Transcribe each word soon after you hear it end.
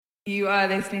You are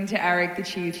listening to Eric the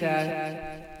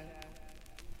Tutor.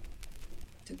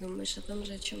 Ты думаешь о том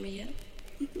же, о чем и я?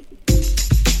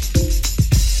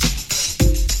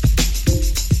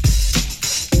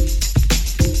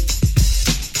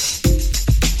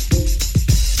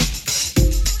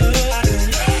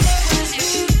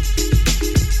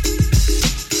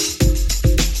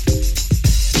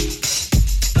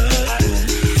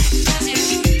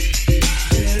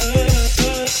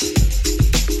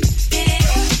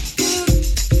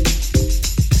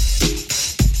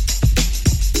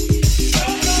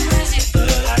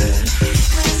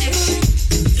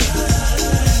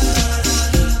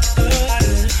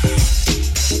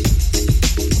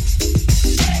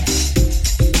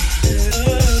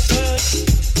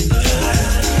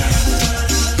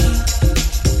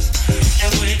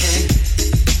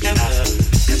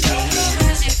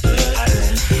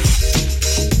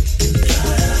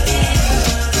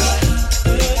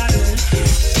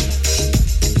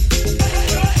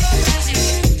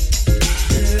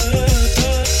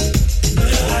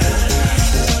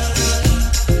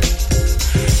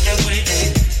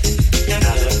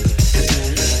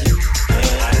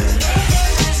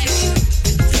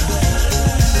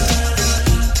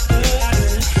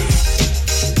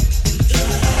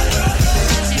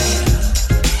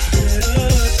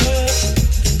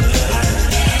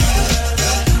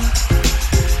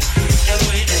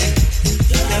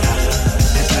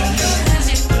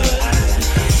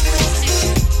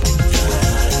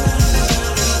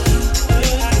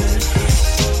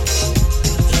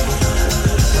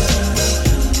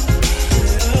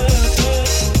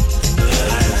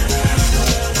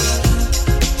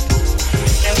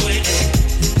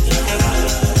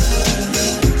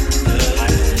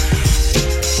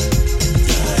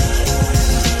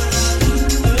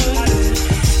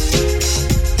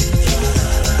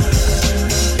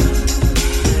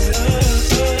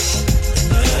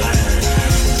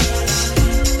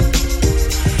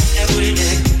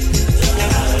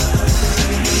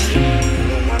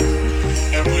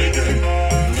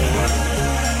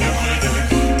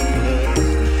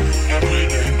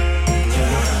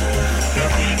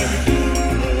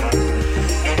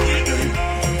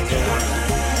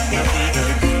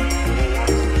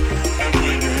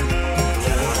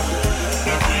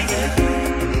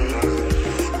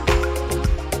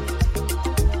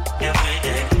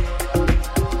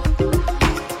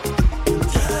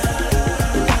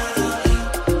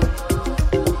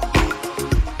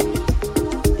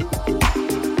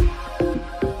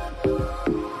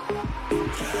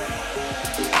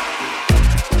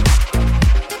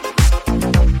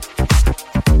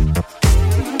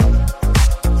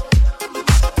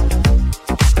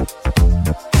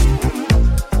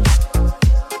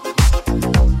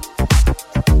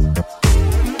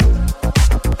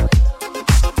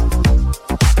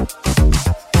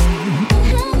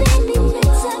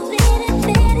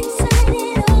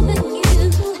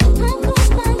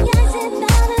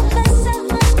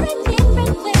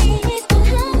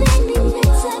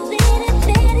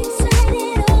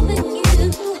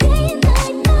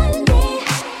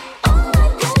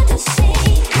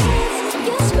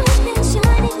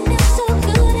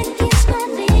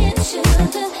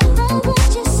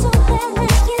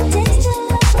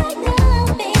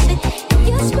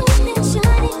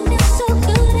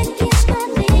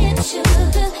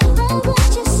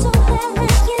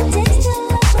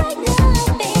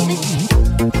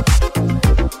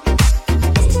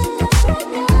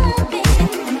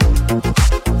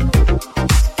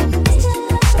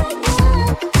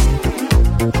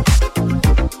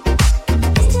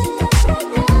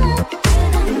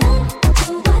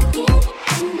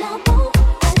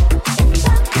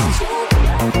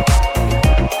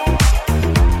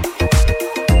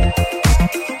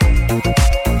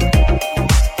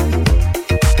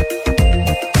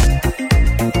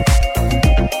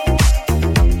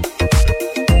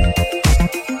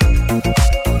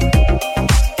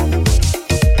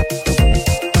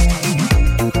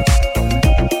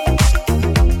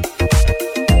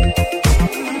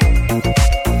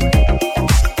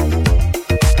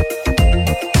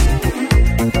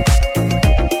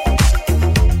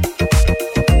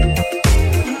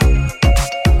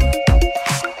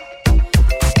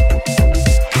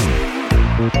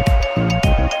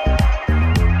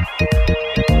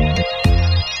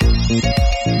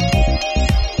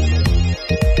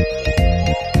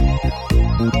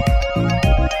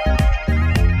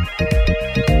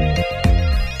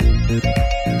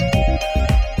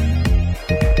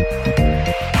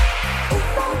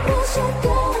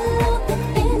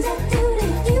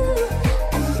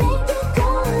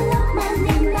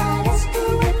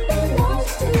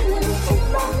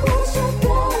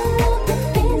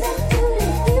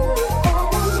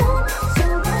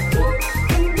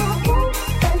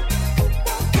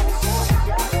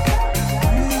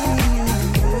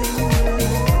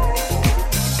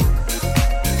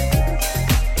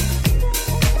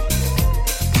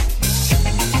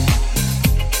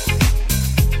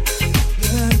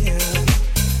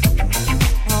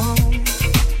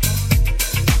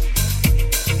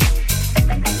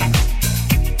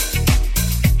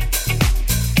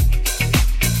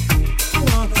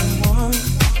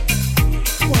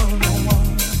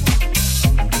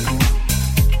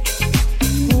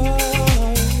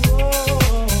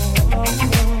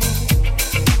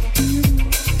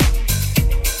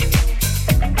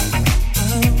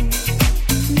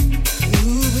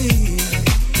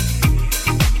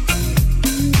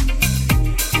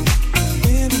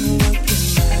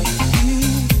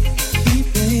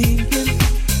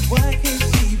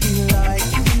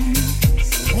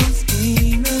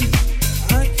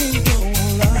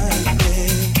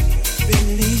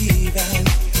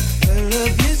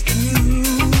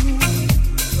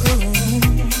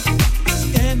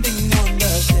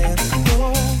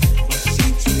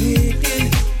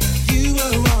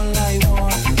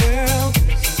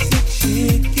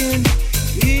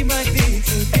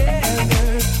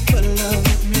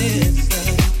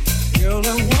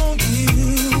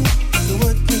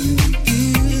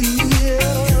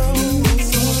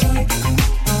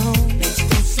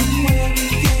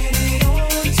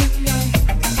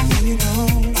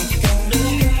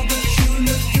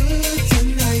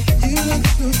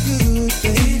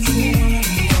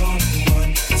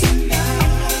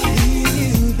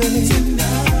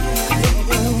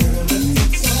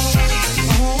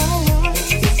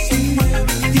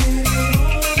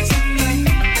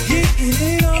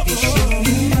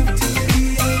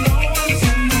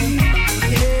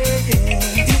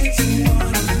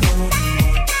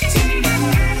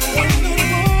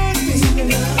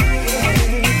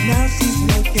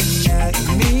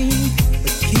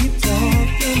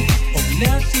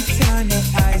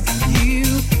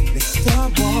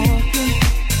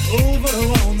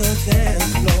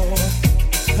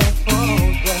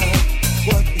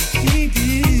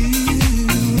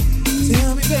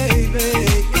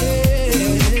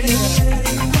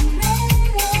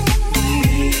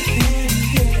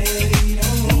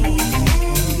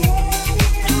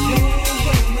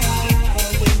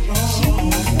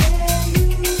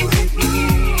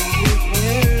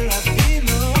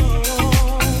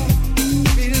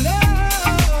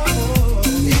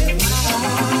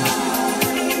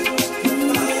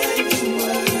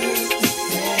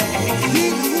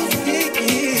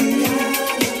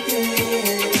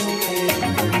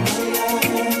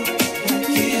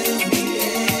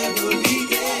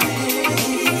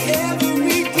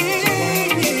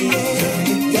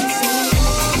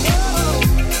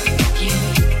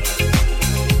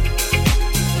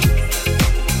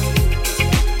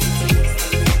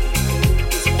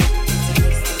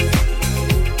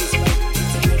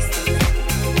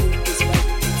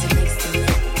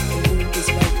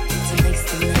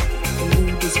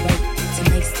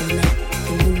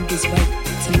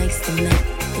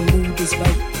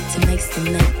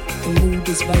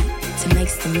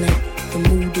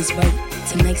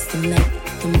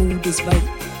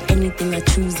 I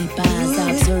choose he buys.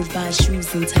 I observe by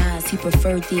shoes and ties. He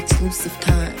preferred the exclusive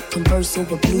kind. Converse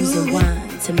over blues and wine.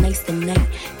 Tonight's the night,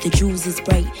 the jewels is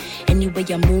bright. Anyway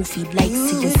I move, he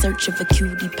likes. He in search of a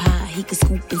cutie pie. He can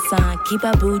scoop and sign. Keep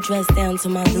our boo dress down to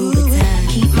my Louboutin.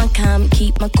 Keep my calm,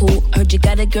 keep my cool. Heard you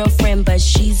got a girlfriend, but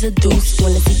she's a deuce.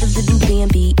 Wanna see the little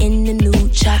B&B in the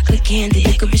nude. Chocolate candy,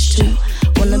 licorice too.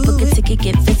 Wanna book a ticket,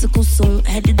 get physical soon.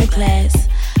 Headed to class,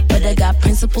 but I got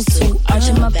principles too.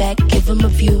 Arching my back, give him a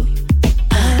view.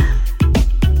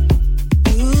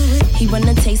 He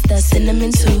wanna taste the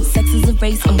cinnamon too. Sex is a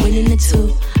race, I'm winning it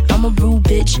too. I'm a rude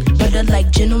bitch, but I like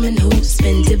gentlemen who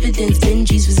spend dividends,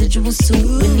 Benjis, residuals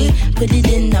too. When he put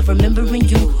it in, not remembering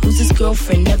you. Who's his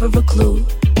girlfriend? Never a clue.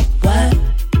 What?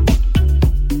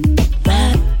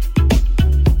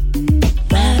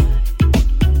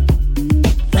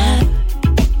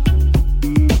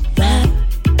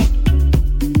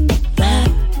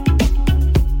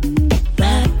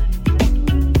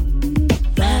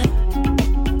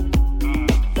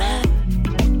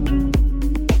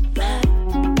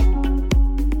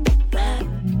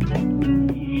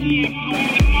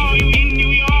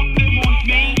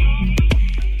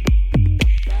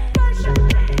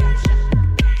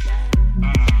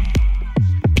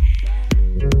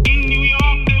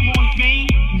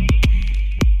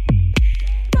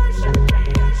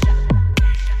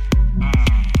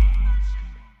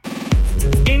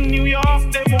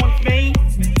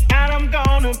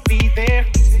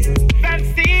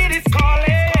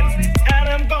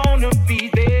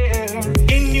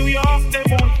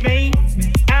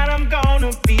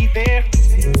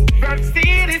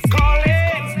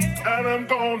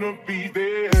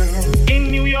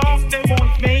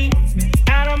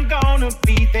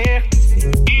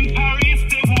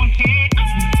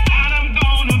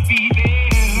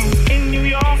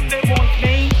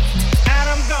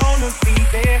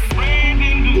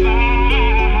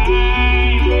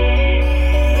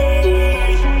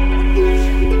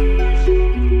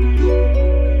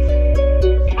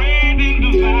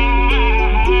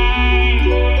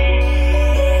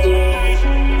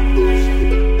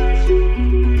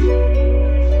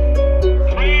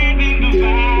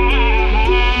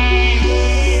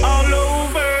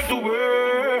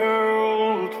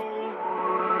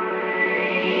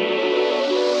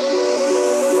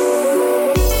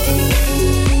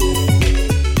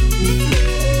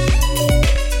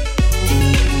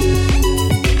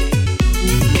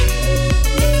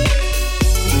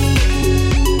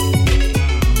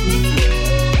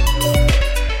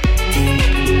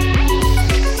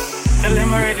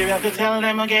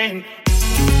 Again.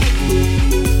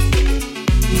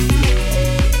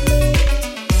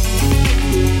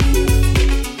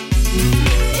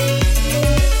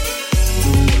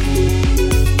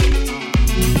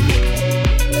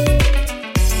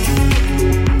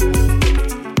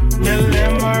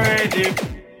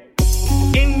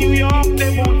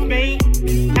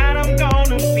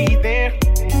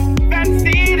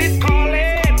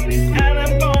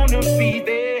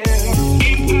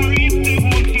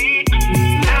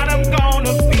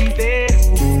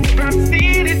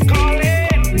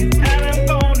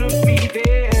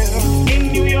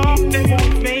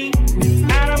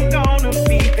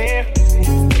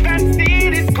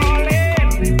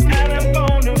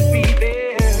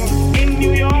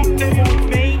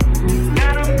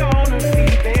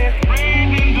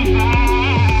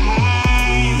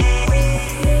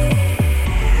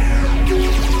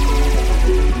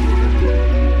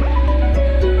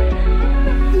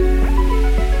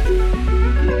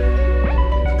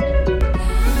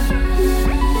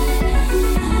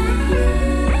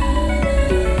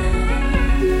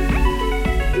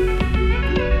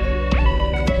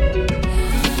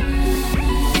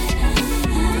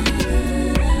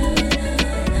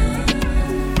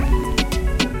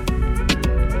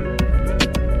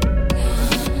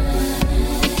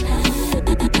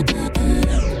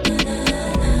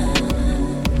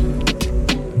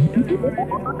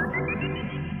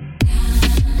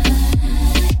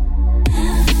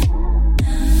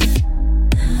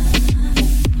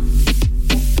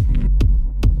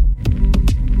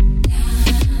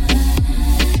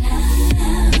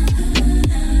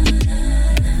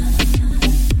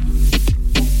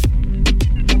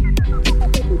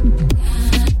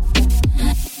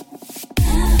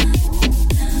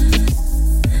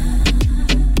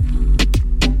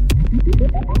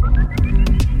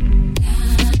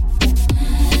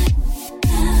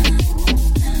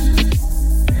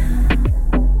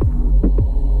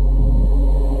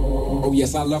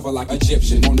 yes, I love her like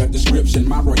Egyptian. On the description,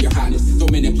 my royal highness. So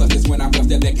many pluses when I bust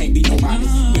that there can't be no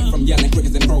minus. Went from yelling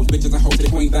crickets and crows, bitches and hoes to the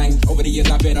queen things. Over the years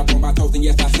I've been up on my toes and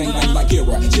yes, I sing things like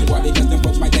Kira. Shit, boy, because them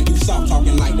folks might think you soft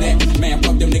talking like that. Man,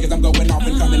 fuck them niggas, I'm going off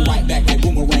and coming right back like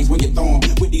boomerangs when you throw 'em.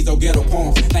 With these old ghetto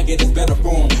poems, think it is better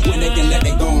form when they can let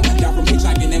they go. Down from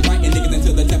hitchhiking and fighting niggas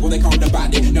into the temple they call the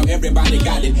body. Now everybody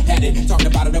got it, had it, talking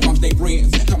about it amongst their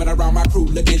friends. Coming around my crew,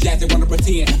 looking jazzy, wanna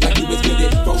pretend like you was good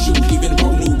at faux shoot. Even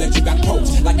Bo knew that you got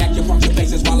pokes like acupuncture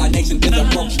faces while our nation is a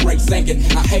broke straight sinking.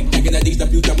 I hate thinking of these the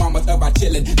future mamas of our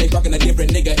chillin'. They fucking a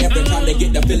different nigga every time they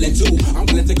get the feeling too. I'm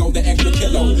willing to go the extra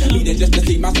kilo, needing just to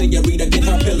see my senorita get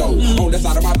her pillow on the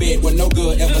side of my bed where no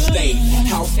good ever stayed.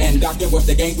 House and doctor was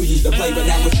the game we used to play, but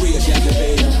now it's real, just a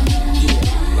baby.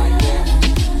 Yeah, like that.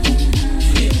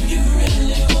 If you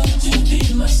really want to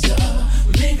be my star,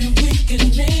 maybe we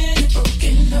can mend a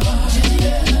broken heart.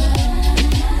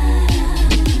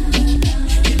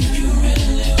 If you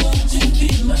really want to be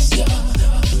my star.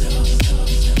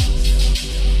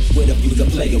 What if you was a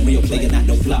player, real player, not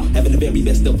no flop? Having the very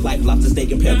best of life, lots of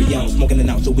steak and Perry on. Smoking an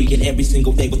ounce a week and every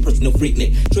single day was personal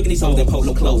freaknik. Tricking these hoes in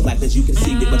polo clothes, like as you can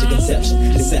see, with much of deception.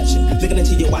 Looking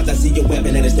into your eyes, I see your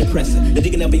weapon and it's depressing. The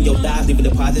digging up in your thighs, leaving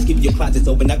deposits, keeping your closets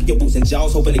open, knocking your boots and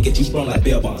jaws, hoping to get you sprung like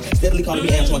bell bonds. Steadily calling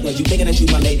me Antoine, cause you thinking that you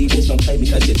my lady, bitch, don't play me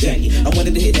cause you're janky. I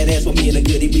wanted to hit that ass with me and a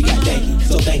goodie, we got danky.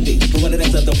 So thank me, for one of that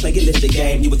stuff, don't play it, lift the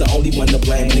game. You was the only one to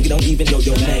blame, a nigga don't even know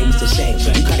your name, it's a shame.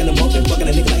 You cracking them open, fucking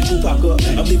a nigga like Tutor up.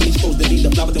 I'm leaving these supposed to be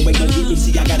the flowers and wait on you.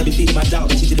 See, I gotta be feeding my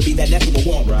dog, and teach you to be that natural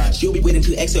warm. Right. She'll be waiting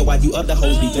to exhale while you other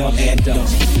hoes be dumb and dumb.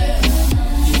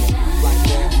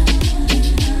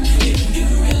 If you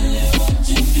really want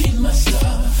to be my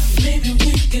star, maybe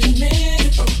we can mend a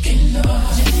broken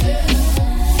heart.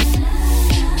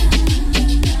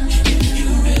 If you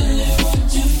really want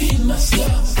to be my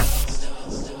star.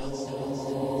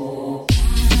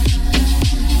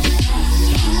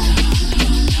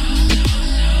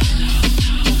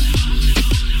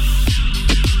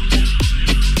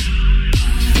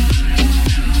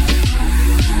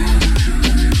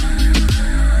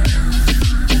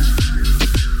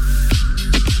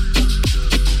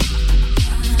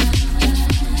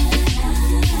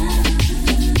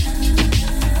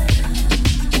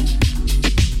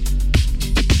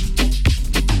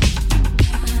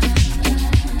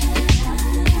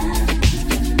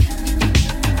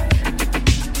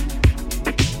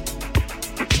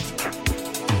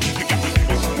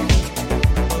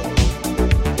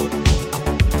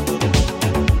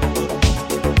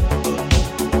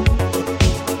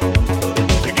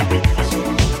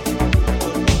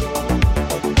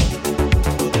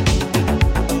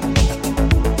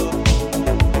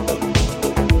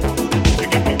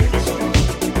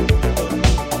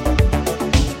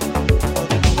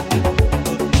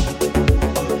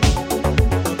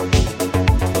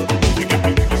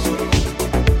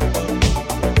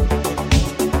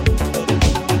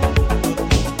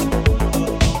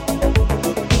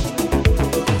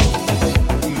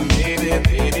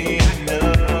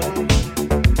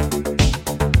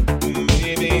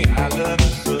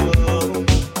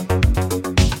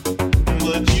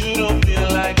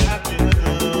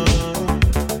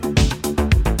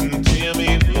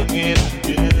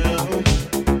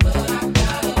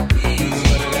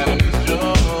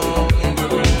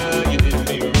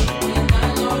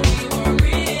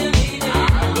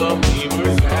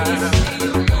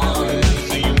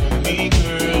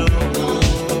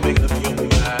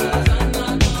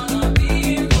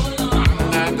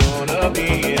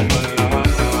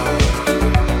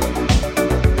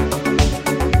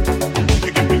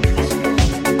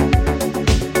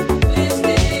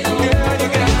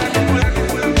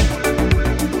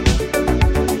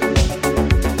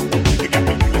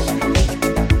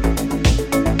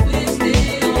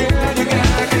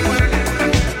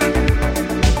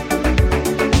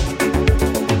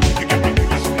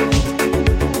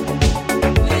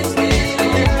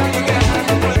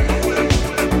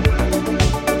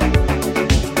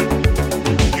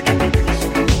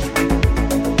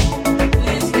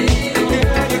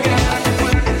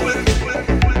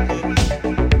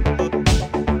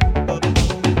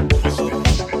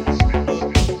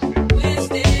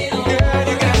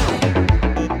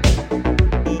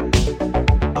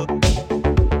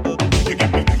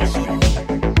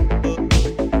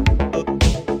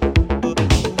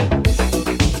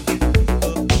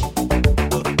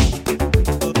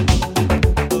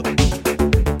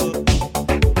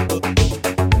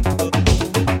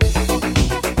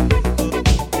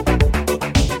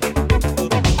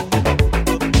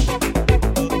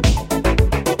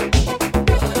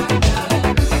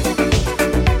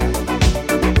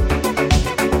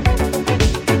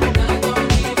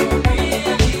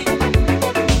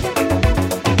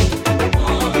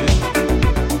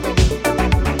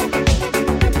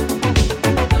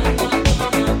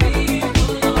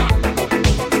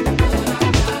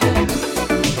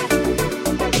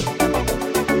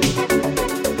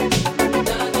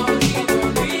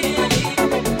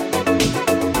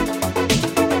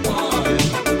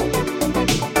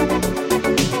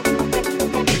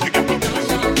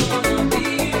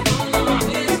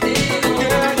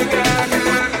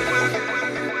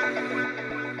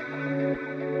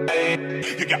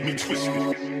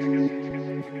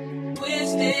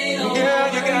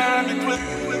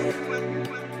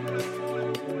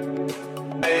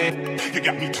 You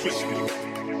got me twisted. Girl,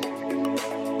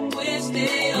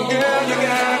 you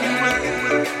got me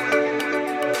twisted.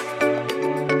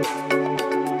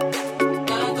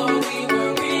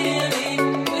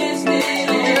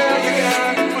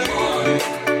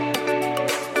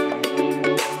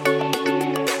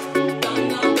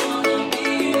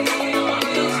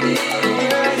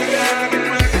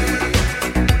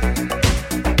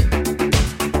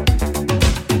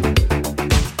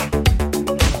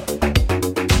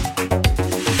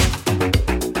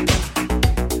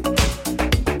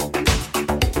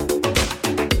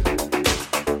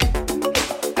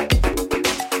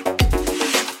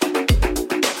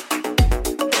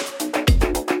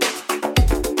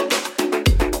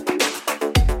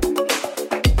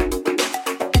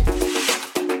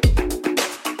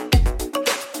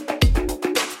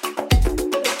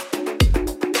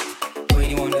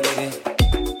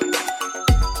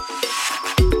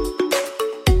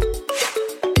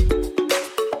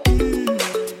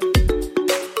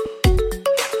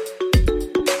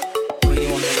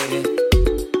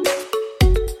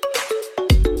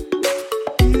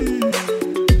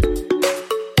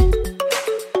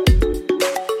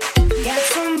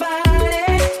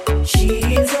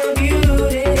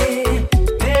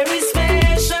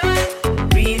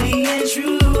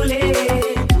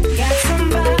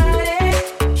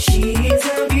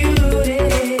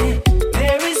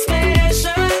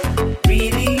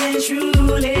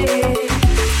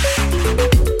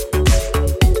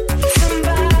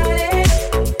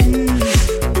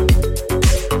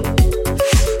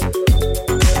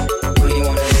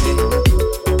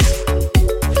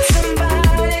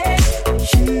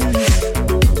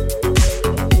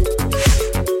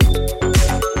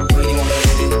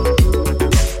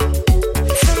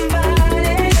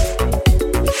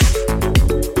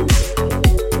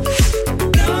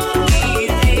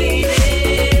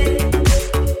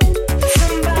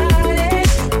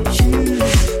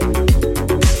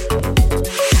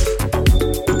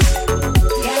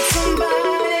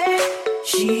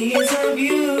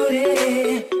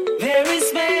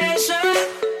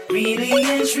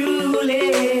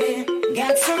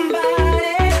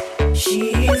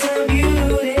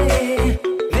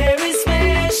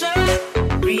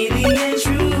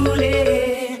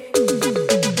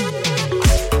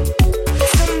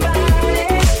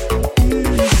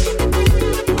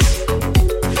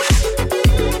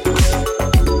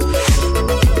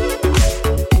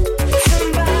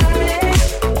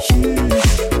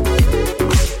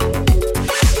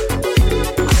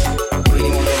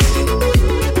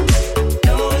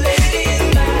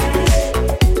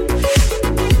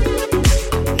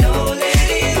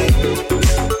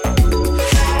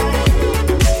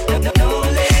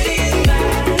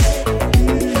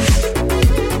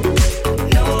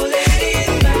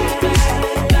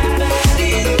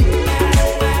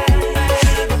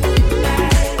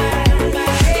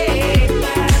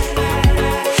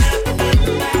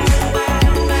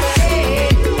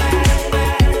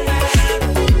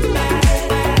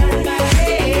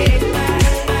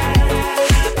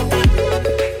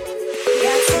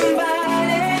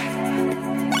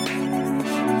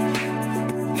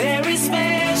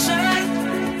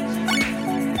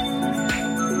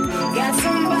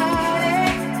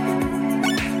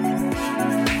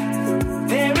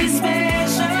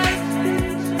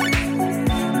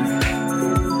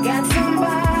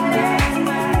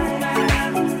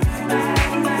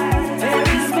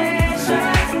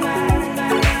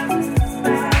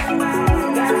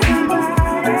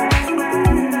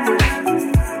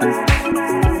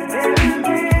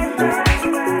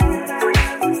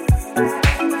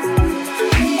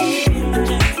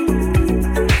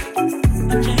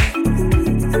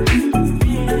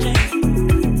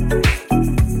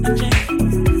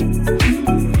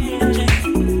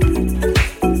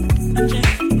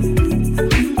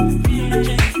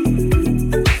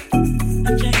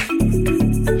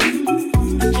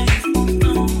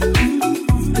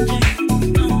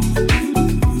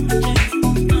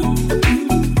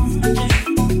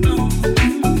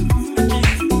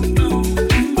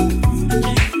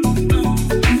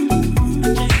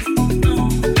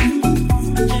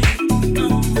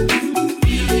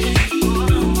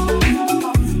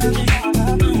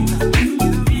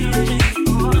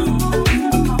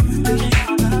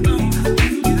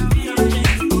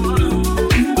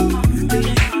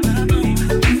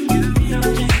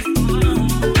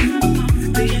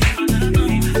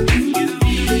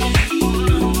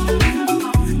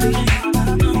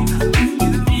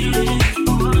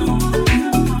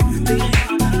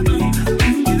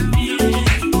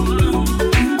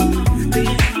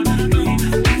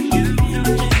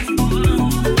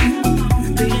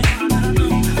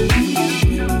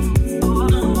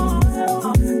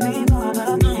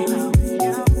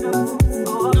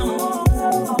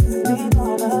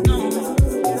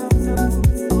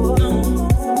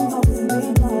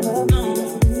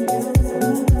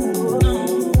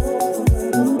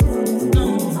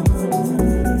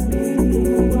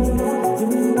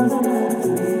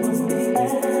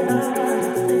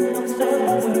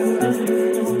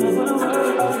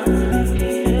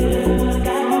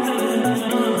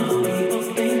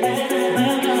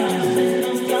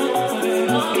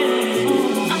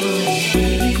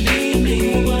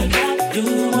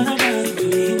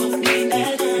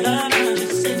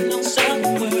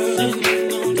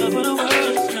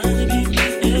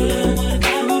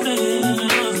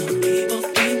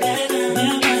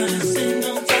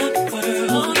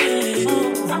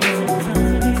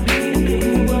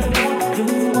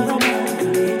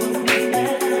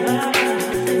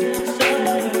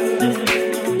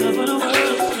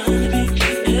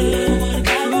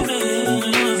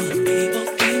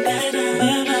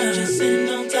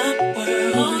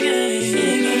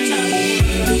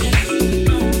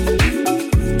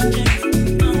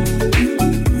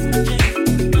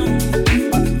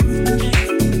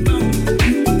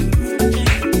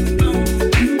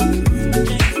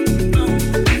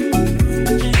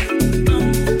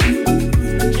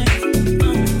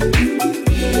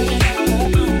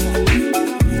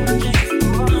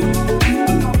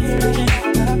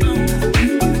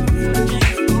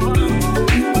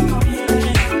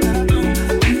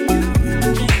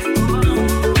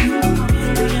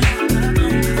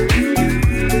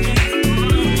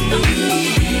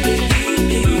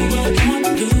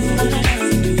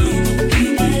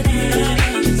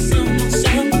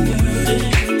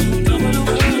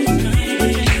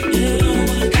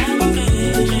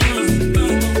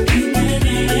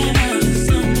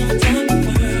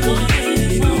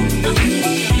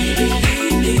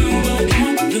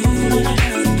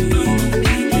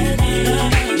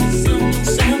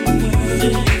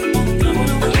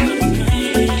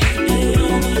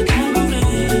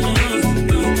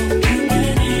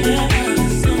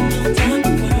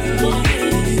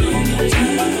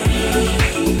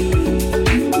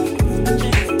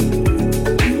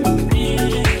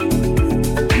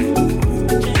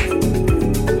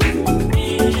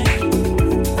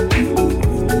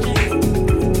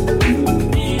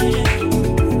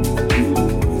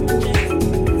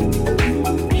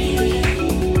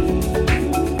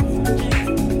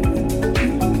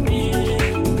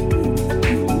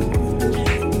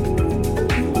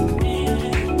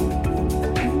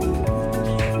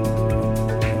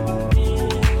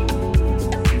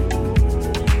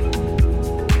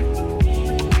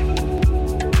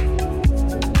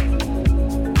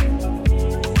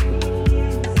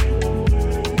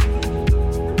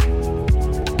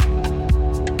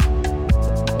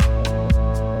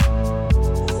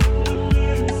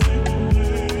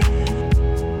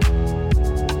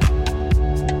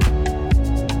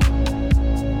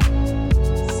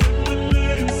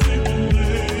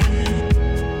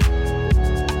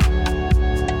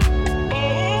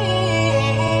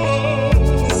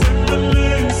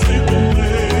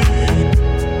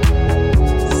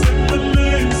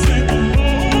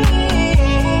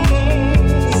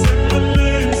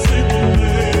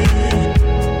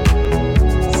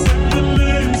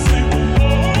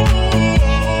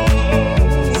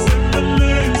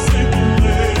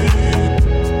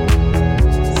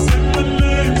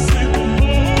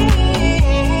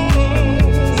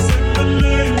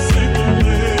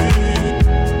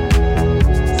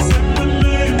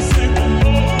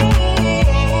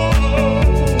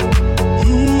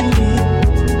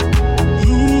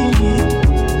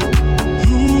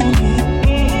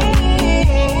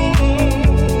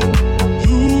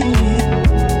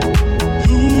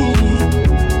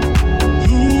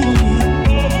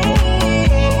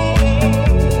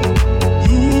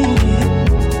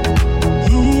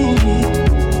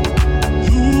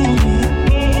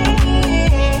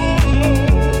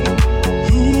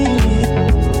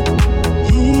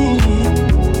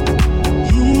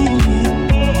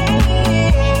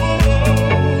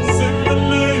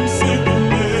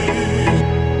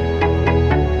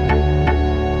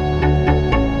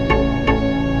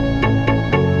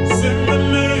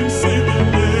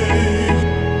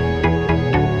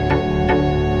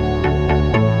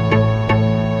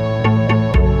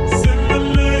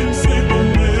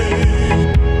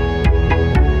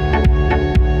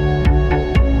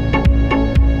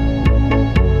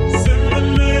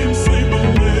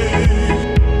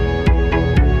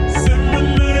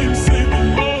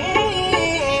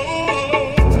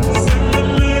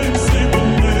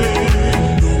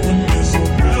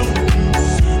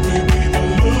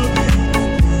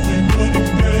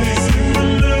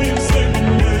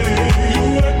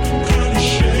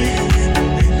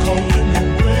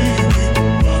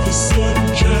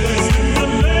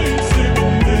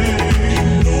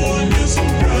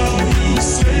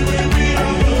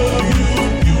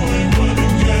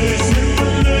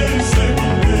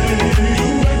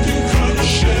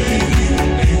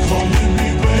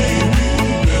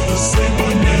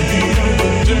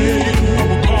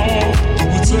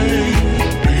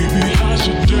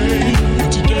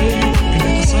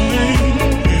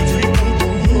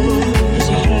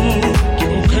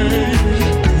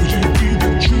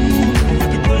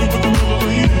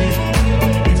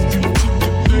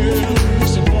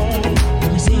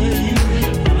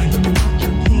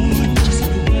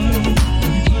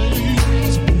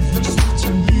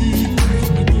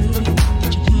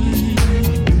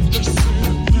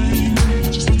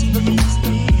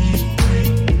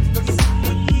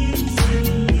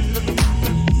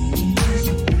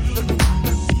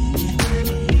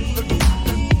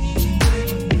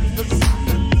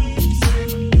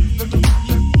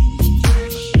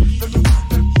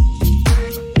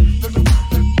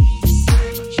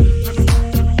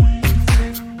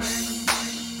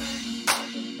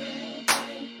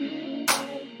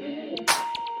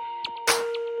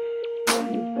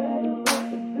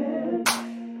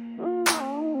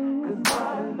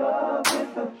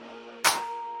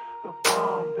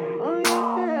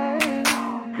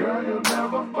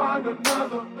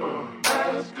 another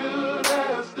as good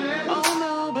as this. Oh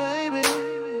no, baby.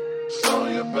 So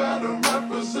you better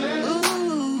represent.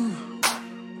 Ooh.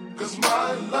 'Cause my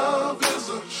love is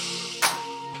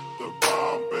the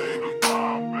bomb, baby.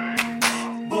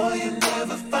 Boy, you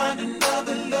never find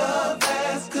another love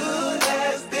as good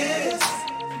as this.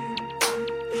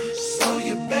 So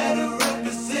you better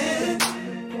represent.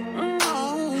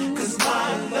 'Cause my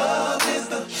love is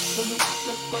the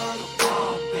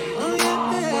bomb, baby. Oh,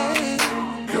 yeah.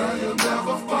 Girl, you'll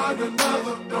never find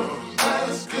another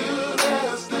as good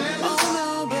as this. Oh no,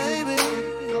 baby.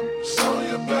 So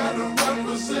you better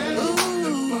represent.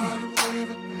 Ooh.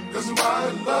 'Cause my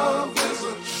love is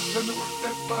the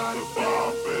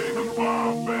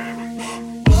bomb, baby.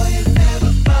 Boy, you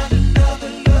never find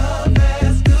another love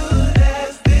as good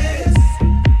as this.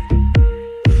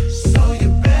 So you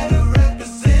better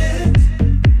represent.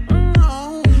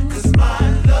 'Cause my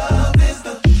love is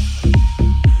the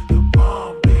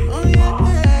bomb, baby. Oh, yeah.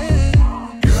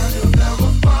 Girl, you'll never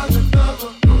find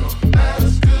another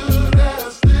as good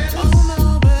as this. Oh no,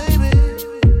 baby.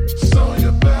 So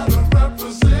you better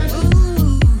represent.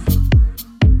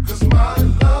 'Cause my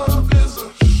love is a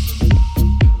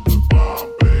bomb,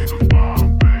 baby.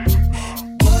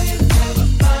 Boy, you never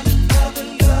find another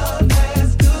love as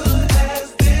good as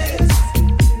this.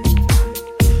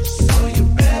 So you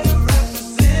better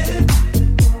represent.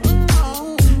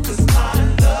 'Cause my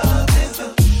love is a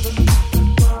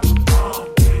bomb,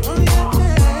 baby. Oh, yeah.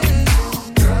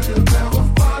 Girl, you'll never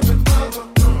find another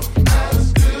as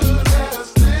good as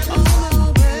this. Oh no,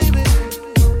 baby.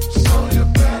 So you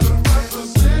better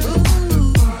represent.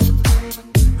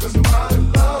 'Cause my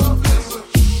love is a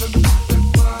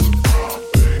bomb,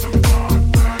 baby.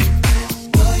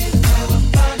 Boy, you never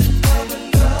find another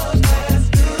love as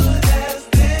good as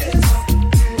this.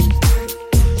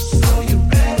 So you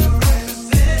better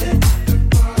represent.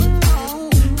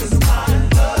 'Cause my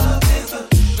love is a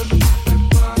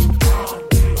bomb,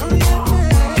 baby. Oh, yeah.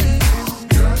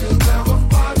 Girl, you'll never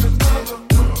find another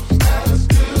as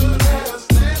good as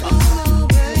this. Oh no,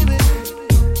 baby.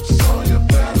 So you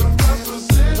better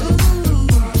represent.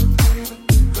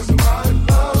 'Cause my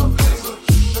love is a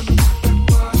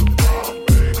bomb,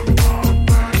 baby.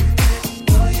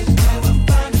 Boy, you never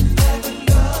find another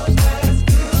love as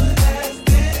good as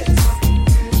this.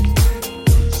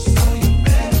 So you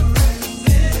better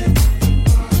represent.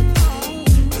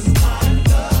 'Cause my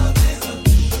love is a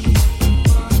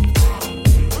bomb,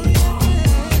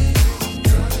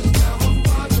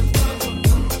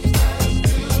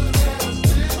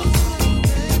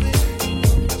 baby.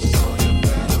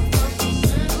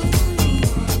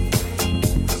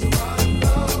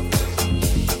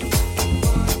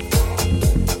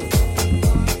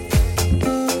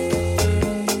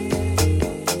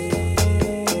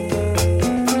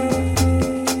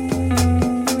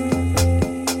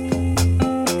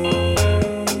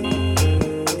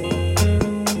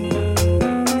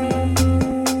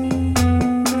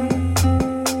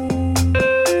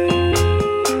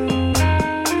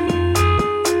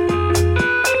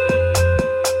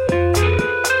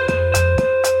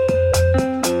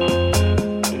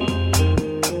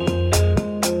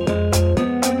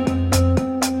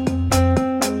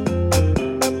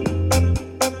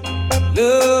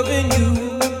 Loving you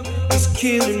is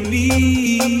killing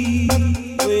me.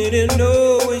 When I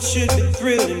know it should be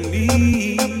thrilling me.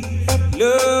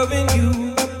 Loving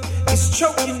you is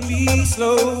choking me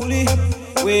slowly.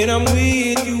 When I'm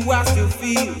with you, I still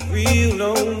feel real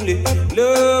lonely.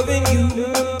 Loving you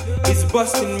is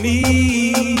busting me.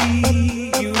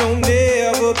 You don't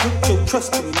ever put your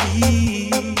trust in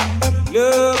me.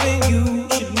 Loving you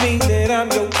should mean that I'm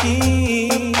your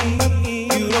king.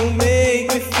 You don't make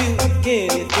me feel like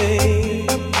anything.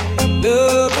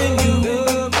 Loving you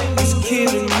is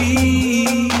killing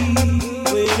me.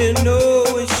 When I know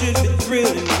it should be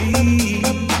thrilling me.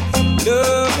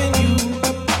 Loving you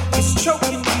is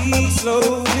choking me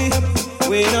slowly.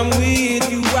 When I'm with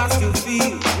you, I still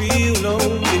feel real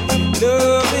lonely.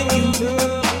 Loving you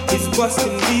is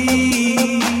busting me.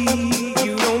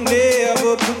 You don't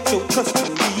ever put your trust in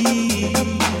me.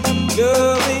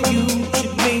 Loving you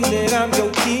should mean that I'm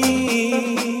your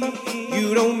king.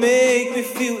 You don't make me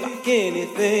feel like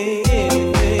anything,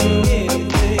 anything,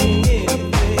 anything,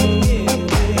 anything,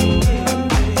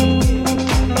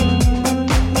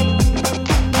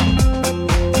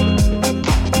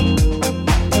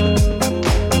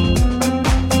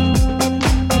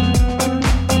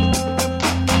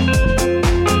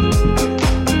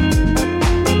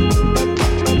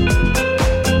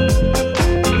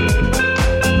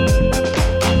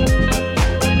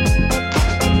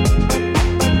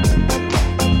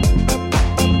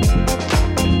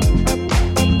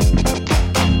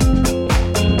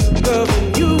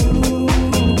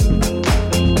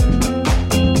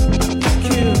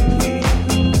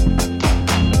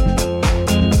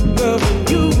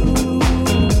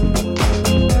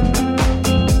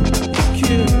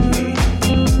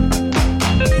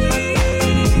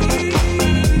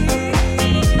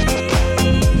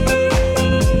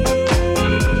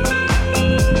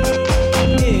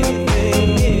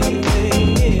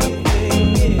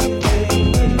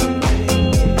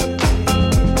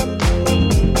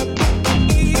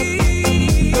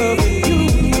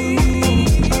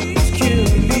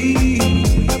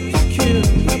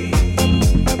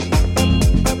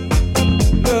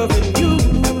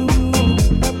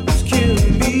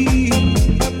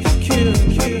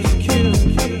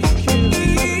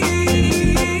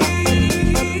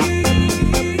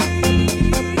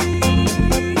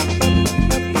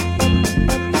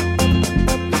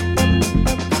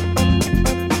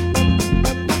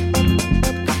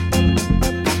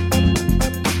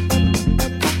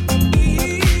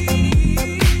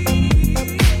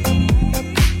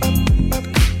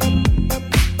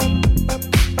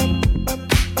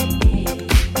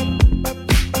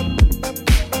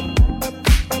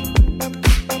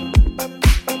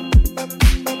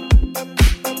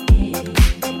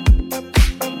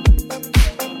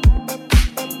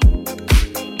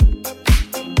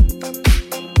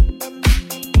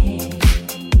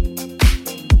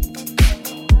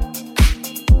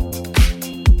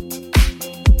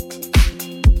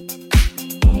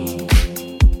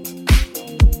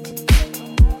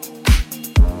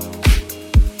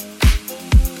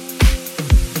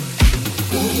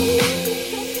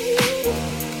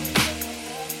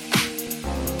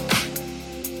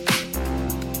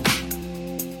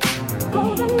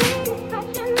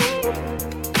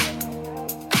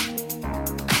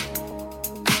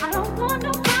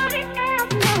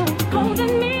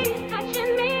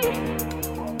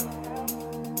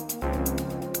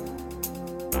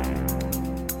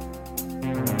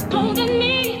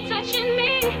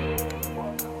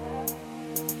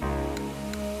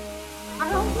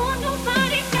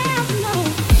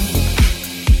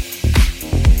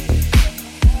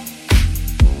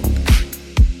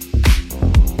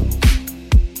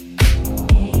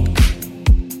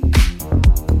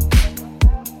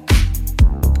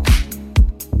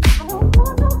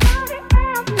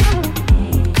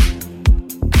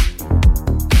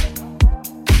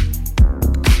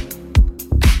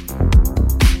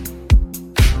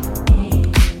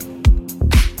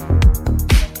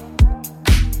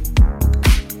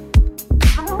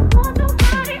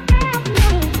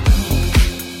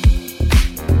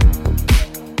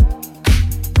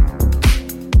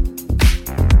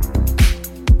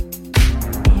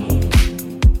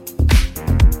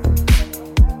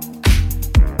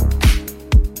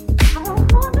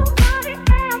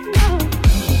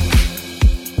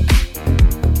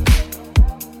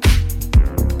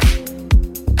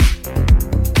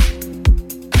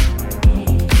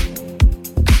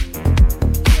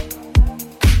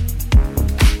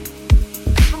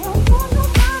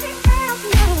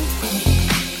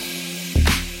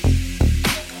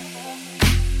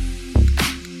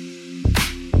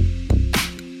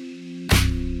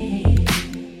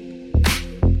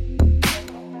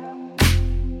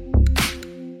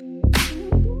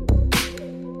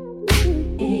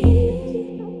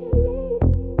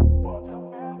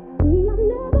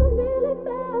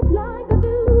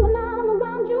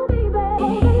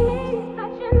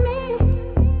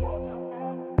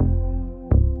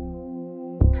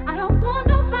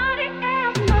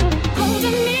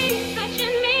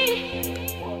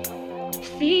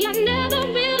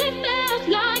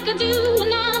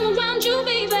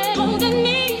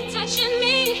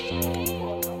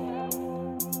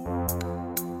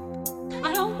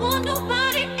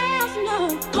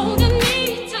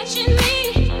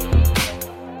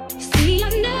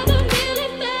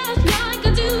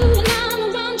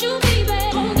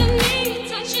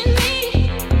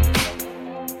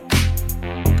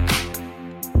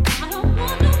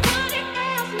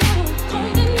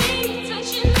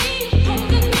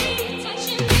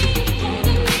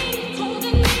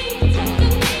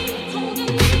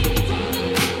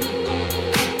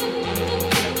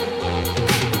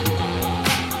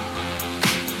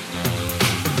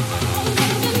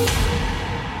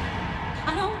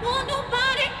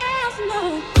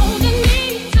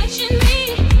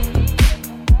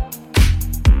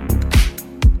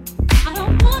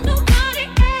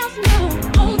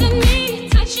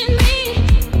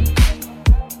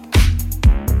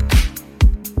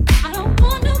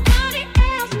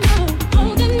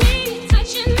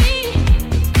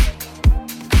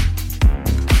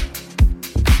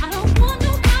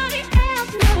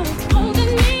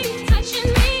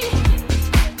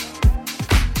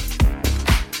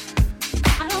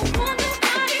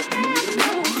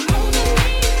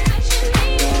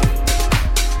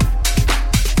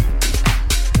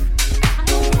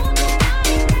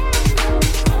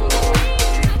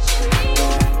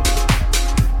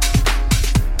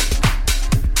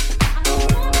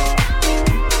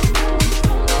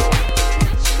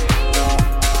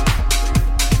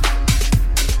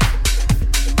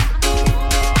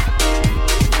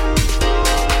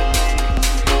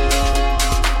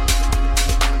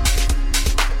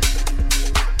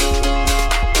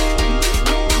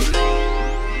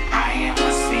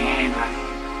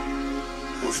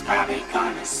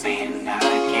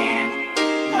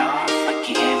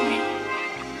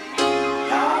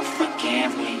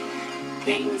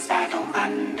 don't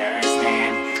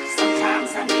understand.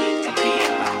 Sometimes I need to be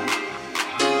alone.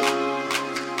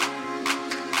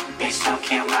 Bitch, don't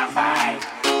kill my vibe.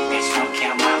 Bitch, don't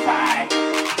kill my vibe.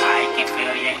 I can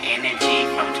feel your energy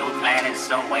from 2 planets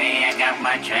away. I got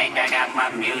my drink, I got my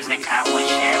music, I would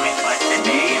share it, but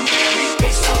today I'm feeling.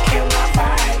 Bitch, don't kill my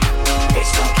vibe.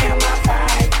 Bitch, don't kill my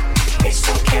vibe. Bitch,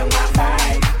 don't kill my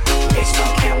vibe. Bitch,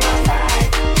 don't kill my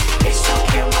vibe. Bitch, don't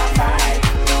kill my vibe.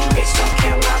 Bitch, don't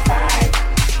kill my vibe.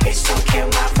 Bitch, don't kill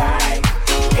my vibe.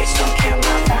 Bitch, don't kill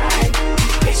my vibe.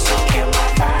 Bitch, don't kill my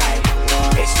vibe.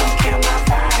 Bitch, don't kill my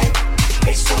vibe.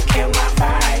 Bitch, don't kill my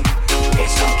vibe.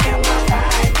 Bitch, don't kill my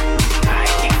vibe. I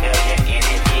can feel your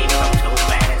energy from 2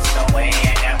 planets away.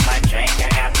 I got my drink, I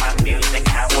got my music, I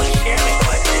would share it,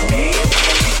 but today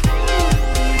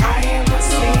I am a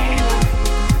sinner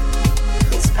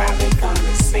who's probably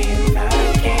gonna sin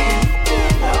again.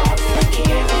 Lord,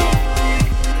 forgive me.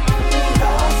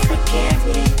 Lord, forgive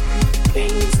me.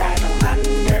 Things I don't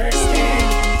understand.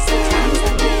 Sometimes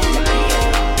I need to be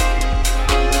alone.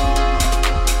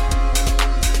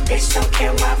 Bitch, don't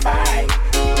kill my vibe.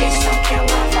 Bitch, don't kill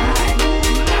my vibe.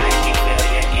 I can feel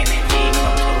your energy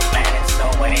from 2 planets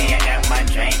away. I got my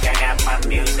drink, I got my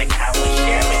music, I would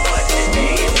share it, but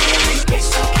today I'm feeling. Bitch,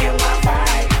 don't kill my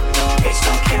vibe. Bitch,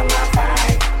 don't kill my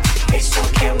vibe. Bitch,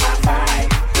 don't kill my vibe.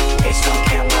 Bitch, don't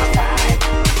kill my vibe.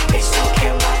 Bitch, don't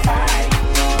kill my vibe.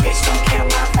 Bitch, don't kill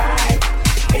my vibe.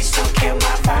 Bitch, don't kill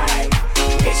my vibe.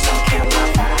 Bitch, don't kill my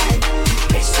vibe.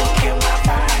 Bitch, don't kill my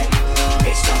vibe.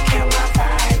 Bitch, don't kill my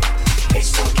vibe.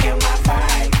 Bitch, don't kill my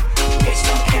vibe. Bitch,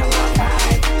 don't kill my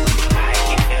vibe. I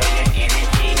can feel your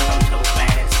energy from 2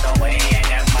 planets away. I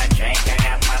got my drink, I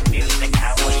got my music, I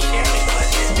would share it, but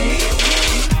today I'm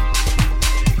feeling.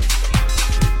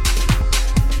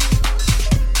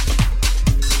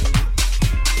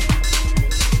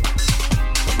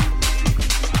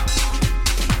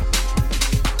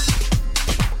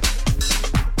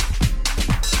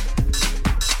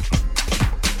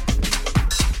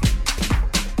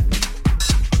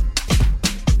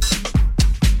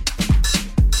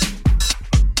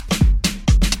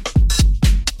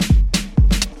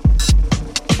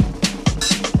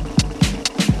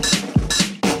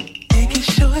 Making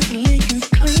sure the Lincoln's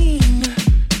clean.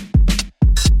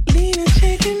 Leaning,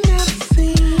 checking out the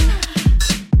scene.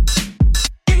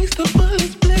 Gangsta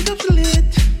bullets, black up lit.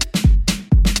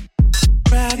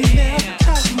 Riding out,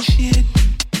 talking shit.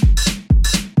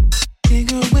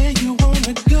 Nigga, where you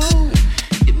wanna go?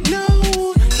 You know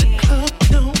the club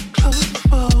don't close at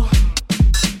 4.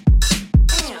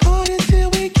 Party till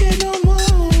we get no more.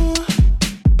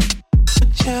 What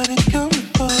y'all done coming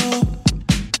for?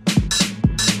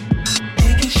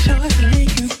 Making sure the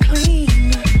Lincoln's clean.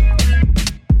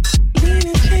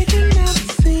 Leaning, checking out the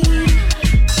scene.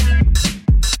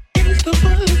 Gangsta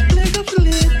bullets, black up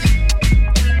lit.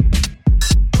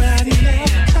 Riding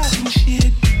out, talking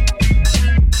shit.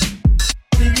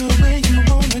 Nigga, where you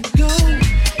wanna go?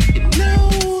 You know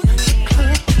the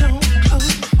club don't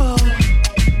close at 4.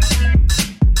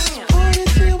 Party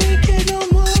till we get no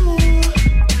more.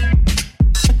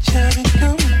 What y'all been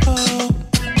coming for?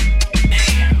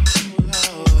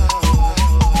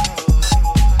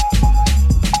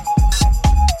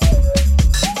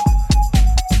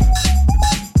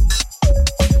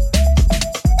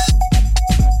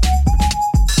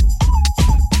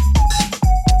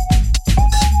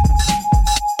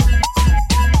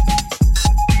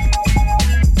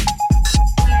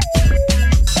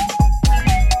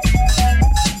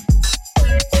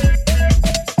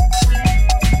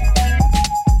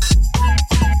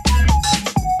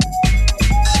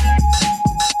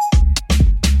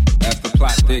 As the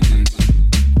plot thickens,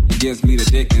 it gives me the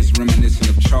Dickens, reminiscent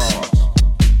of Charles.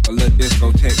 A little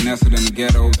discotheque nestled in the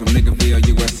ghettos of Niggerville,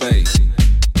 USA,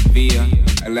 via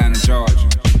Atlanta, Georgia.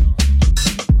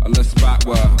 A little spot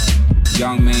where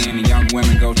young men and young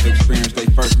women go to experience their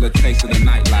first little taste of the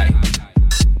nightlife.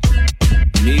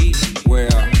 Me?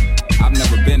 Well, I've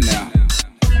never been there.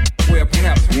 Well,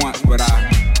 perhaps once, but I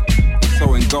was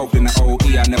so engulfed in the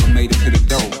OE, I never made it to the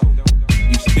door.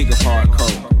 You speak of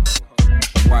hardcore.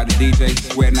 Why the DJ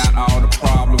sweating out all the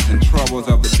problems and troubles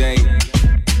of the day?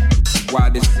 Why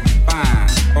this fine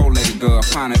old-lady girl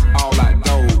finding all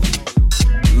outdoors?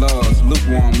 Loves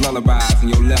lukewarm lullabies in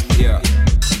your left ear,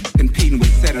 competing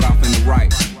with set it off in the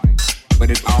right.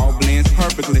 But it all blends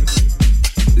perfectly.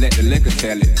 Let the liquor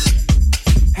tell it.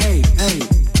 Hey,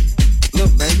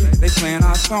 look baby, they playing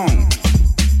our song.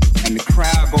 And the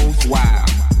crowd goes wild,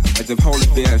 as if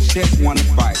Holyfield just want to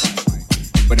fight.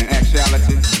 But in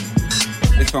actuality,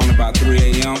 it's only about 3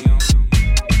 a.m.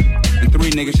 And 3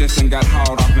 niggas just got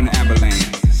hauled off in the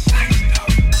ambulance.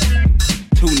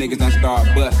 2 niggas done start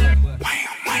busting.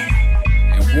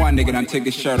 one nigga done took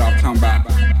his shirt off, talking about,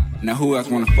 now who else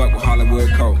wanna fuck with Hollywood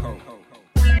Cole?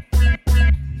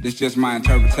 This just my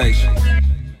interpretation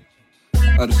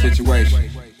of the situation.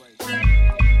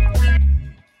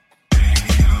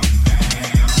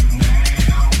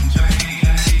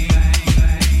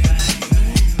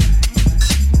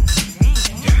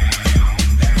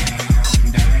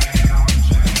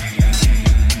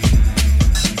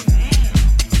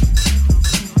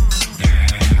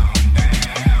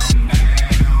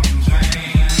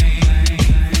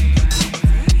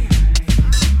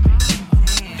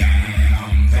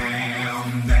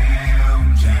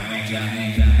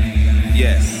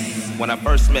 When I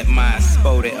first met my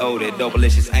spotted, oded,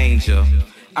 double-licious angel,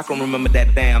 I can remember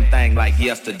that damn thing like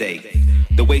yesterday.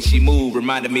 The way she moved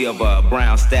reminded me of a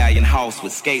brown stallion horse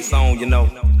with skates on, you know.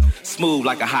 Smooth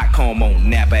like a hot comb on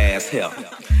nap-ass hair.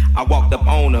 I walked up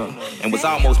on her and was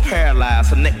almost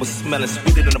paralyzed. Her neck was smelling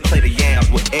sweeter than a plate of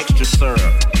yams with extra syrup.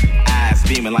 Eyes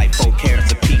beaming like 4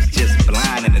 carats of peach, just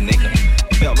blinding the nigga.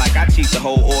 Felt like I cheated the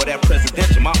whole order that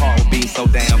presidential. My heart would beat so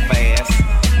damn fast.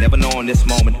 Never knowing this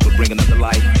moment would bring another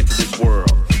life into this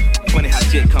world. Funny how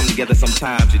shit come together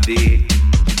sometimes, you dig.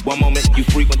 One moment you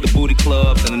frequent the booty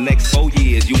clubs, and the next 4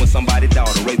 years you and somebody's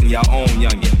daughter raising your own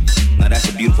youngin'. Now that's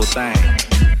a beautiful thing.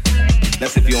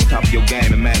 That's if you're on top of your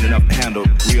game and man enough to handle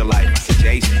real life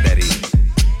situations, that is.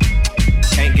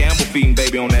 Can't gamble feeding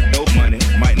baby on that dope money.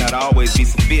 Might not always be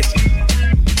sufficient.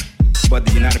 But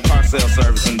the United Parcel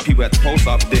Service and the people at the post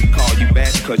office didn't call you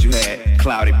back because you had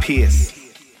cloudy piss.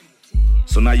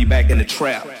 So now you back in the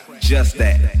trap. Just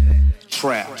that.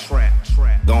 Trap.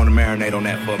 Go on and marinate on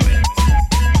that for a minute.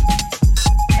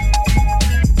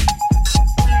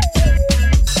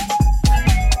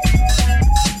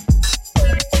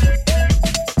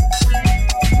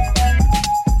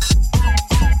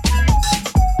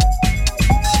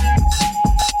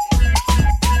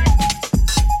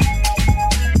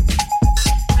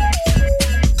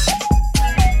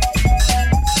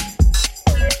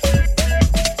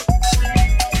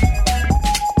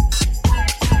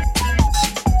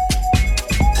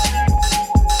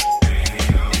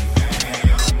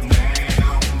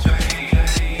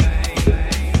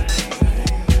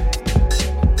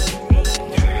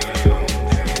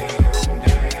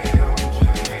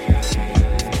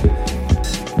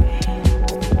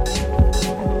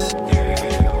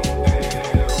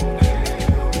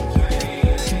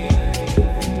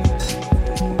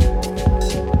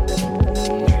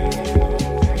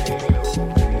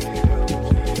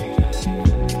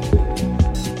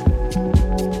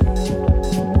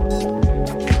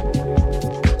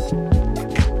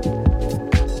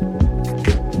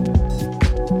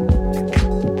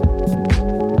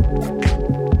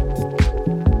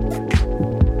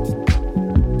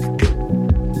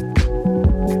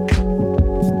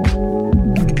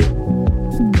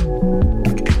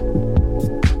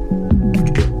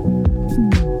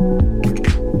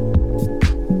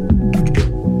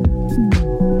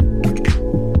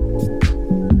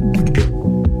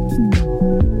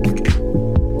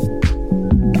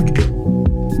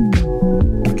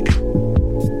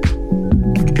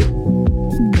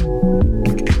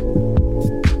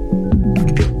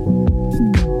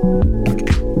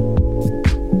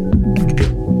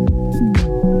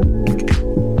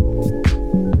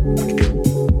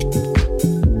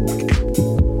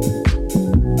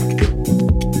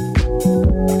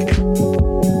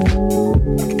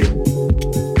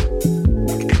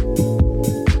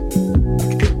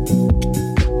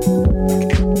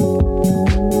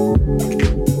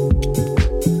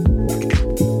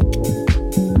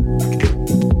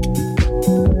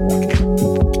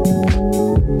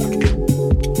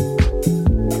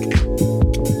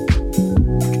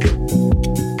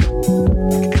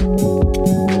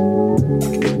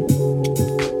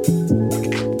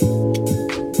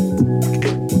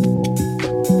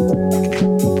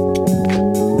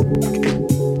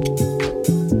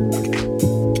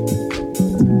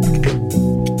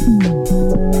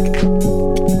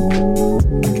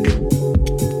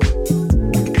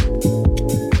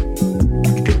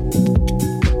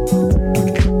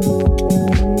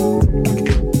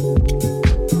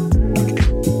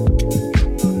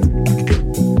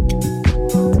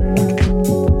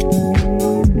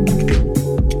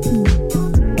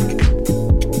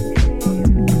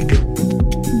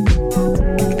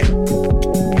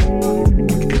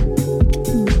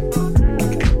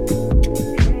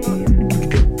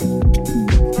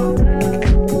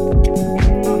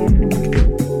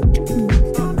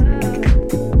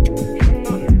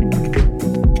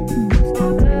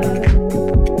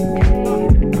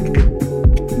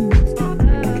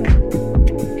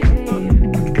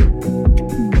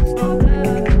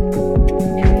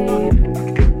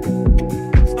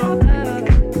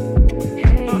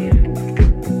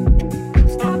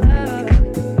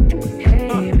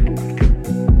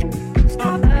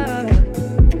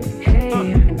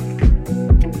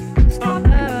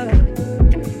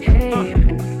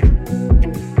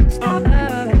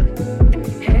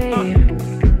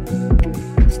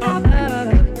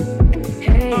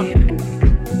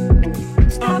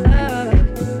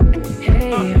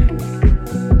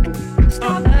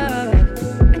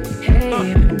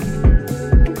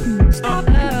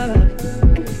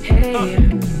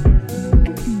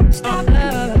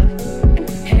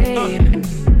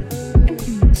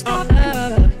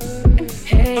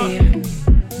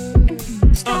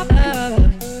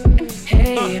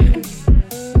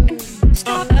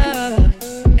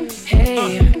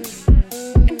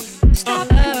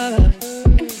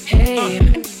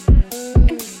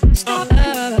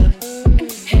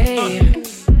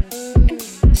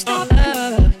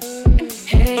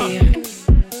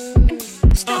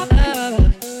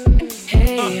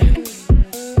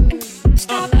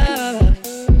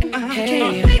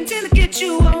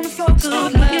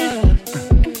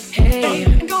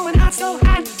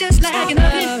 hot just like an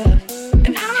oven.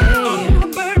 And I don't wanna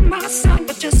burn myself,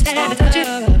 but just had to touch it.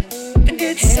 And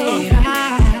it's so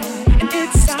right, and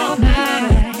it's all mine.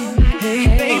 Hey,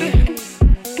 baby,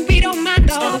 and we don't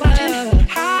mind all the watching.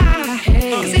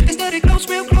 Cause if they study close,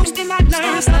 real close, they might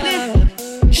learn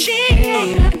something. She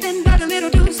ain't nothing but a little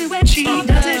doozy when she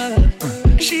does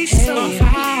it. She's so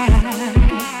fine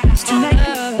tonight.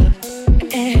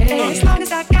 And as long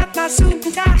as I got my suit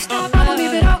and tie, I won't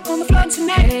leave it all on the floor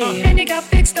tonight. And you got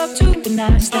fixed up to the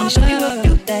nines. Let me show you a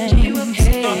few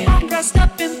things. All dressed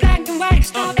up in black and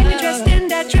white, and you're dressed in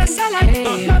that dress I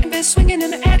like. Love is swinging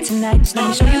in the air tonight. Let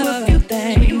me show you a few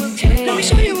things. Let me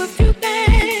show you a few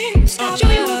things.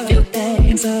 Show you a few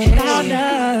things about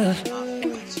love.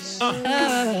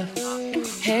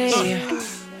 Hey.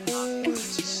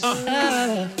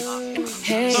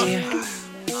 Hey.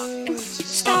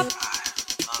 Stop.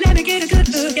 Let me get a good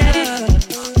look at it.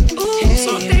 Ooh,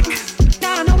 so thick.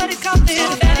 Now I know what it called it,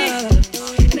 fatty.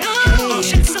 No,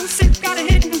 shit so sick, gotta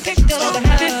hit and pick up the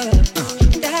habit.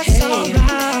 That's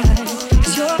alright,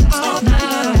 'cause you're all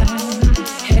mine.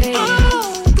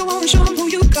 Oh, go on and show them who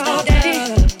you call daddy.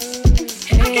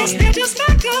 I guess they're just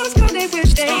my girls, 'cause they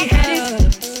wish they had it.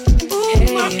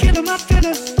 Ooh, my killer, my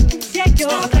filler. Yeah, you're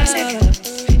a classic.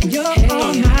 And you're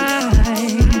all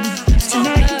mine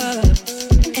tonight.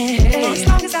 As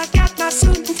long as I got my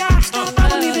suit and tie, I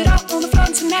won't leave it all on the floor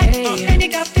tonight. And you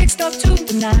got fixed up to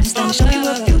the nines. Let me show you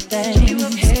a few things.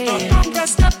 I'm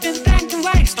dressed up in black and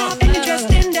white, and you're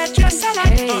dressed in that dress I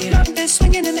like. Love is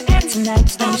swinging in the air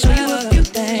tonight. Let me show you a few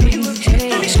things.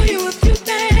 Let me show you a few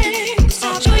things.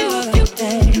 Show you a few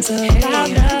things about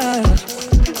love.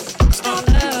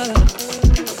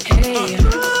 Hey.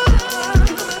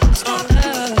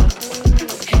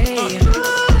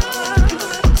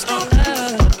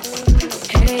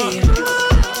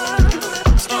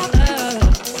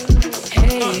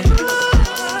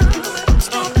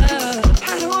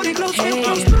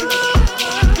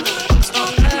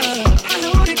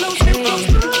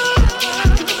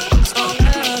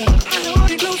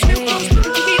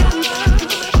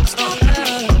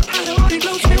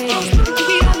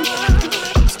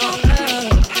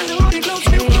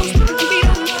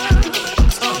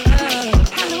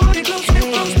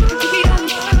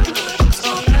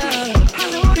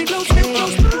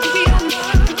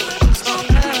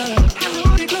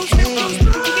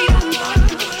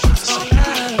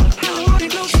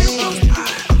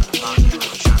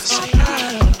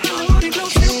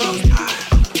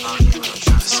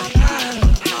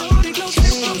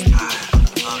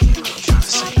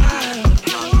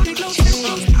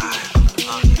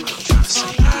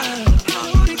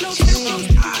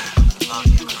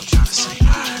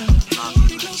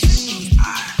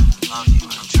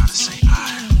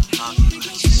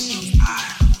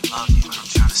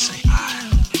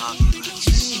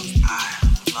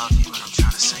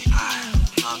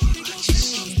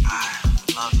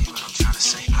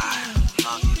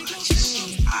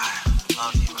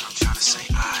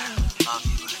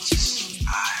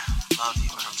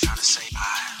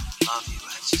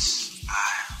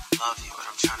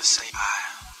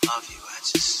 love you.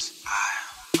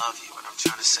 I love you, and I'm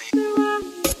trying to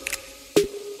say.